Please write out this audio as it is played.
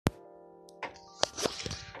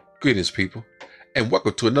Greetings, people, and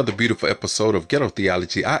welcome to another beautiful episode of Ghetto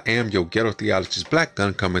Theology. I am your Ghetto Theologist, Black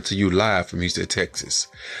Gun, coming to you live from Houston, Texas.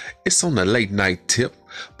 It's on a late night tip,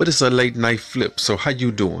 but it's a late night flip. So how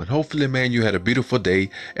you doing? Hopefully, man, you had a beautiful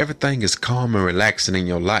day. Everything is calm and relaxing in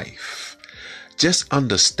your life. Just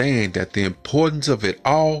understand that the importance of it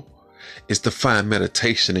all is to find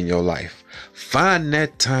meditation in your life. Find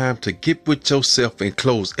that time to get with yourself and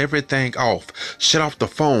close everything off. Shut off the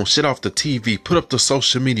phone, shut off the TV, put up the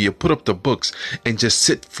social media, put up the books, and just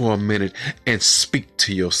sit for a minute and speak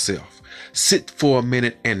to yourself. Sit for a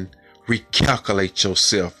minute and recalculate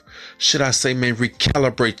yourself. Should I say, man,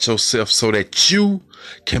 recalibrate yourself so that you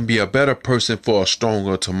can be a better person for a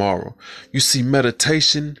stronger tomorrow. You see,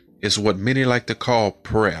 meditation is what many like to call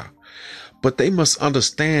prayer. But they must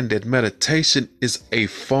understand that meditation is a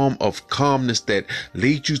form of calmness that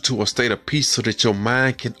leads you to a state of peace so that your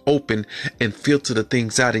mind can open and filter the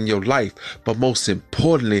things out in your life. But most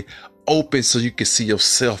importantly, open so you can see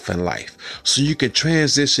yourself in life. So you can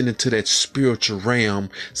transition into that spiritual realm,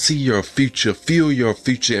 see your future, feel your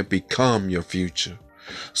future, and become your future.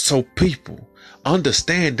 So people,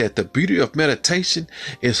 understand that the beauty of meditation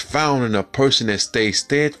is found in a person that stays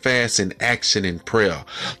steadfast in action and prayer.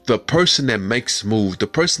 The person that makes moves, the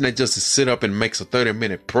person that just sit up and makes a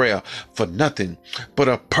 30-minute prayer for nothing, but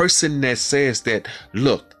a person that says that,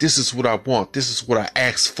 look, this is what I want, this is what I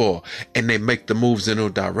ask for, and they make the moves in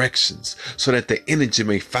those directions so that the energy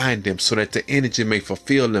may find them, so that the energy may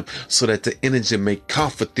fulfill them, so that the energy may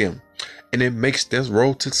comfort them. And it makes this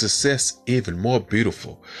road to success even more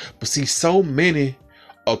beautiful. But see, so many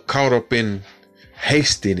are caught up in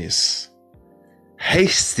hastiness,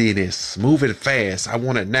 moving fast. I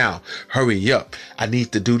want it now. Hurry up. I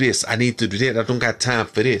need to do this. I need to do that. I don't got time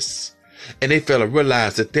for this. And they fail to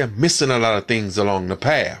realize that they're missing a lot of things along the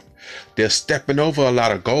path. They're stepping over a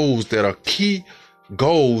lot of goals that are key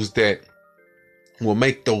goals that will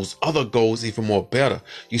make those other goals even more better.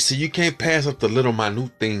 You see, you can't pass up the little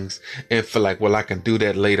minute things and feel like, well, I can do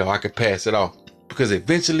that later. I can pass it off, because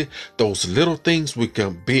eventually those little things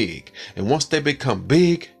become big. And once they become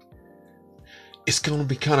big, it's going to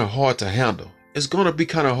be kind of hard to handle. It's going to be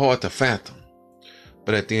kind of hard to fathom.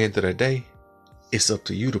 But at the end of the day, it's up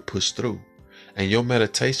to you to push through. And your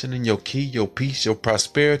meditation and your key, your peace, your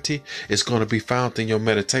prosperity is going to be found in your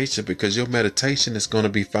meditation, because your meditation is going to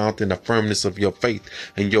be found in the firmness of your faith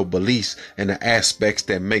and your beliefs and the aspects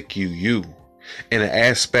that make you you, and the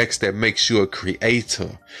aspects that makes you a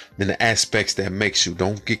creator, and the aspects that makes you,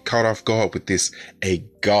 don't get caught off guard with this, a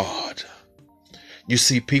God. You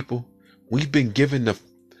see, people, we've been given the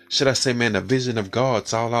vision of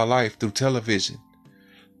gods all our life through television,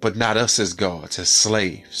 but not us as gods, as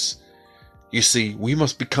slaves. You see, we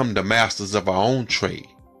must become the masters of our own trade.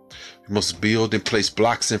 We must build and place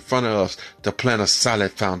blocks in front of us to plant a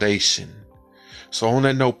solid foundation. So on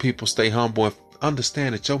that note, people, stay humble and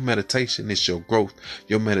understand that your meditation is your growth.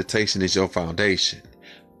 Your meditation is your foundation.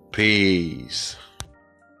 Peace.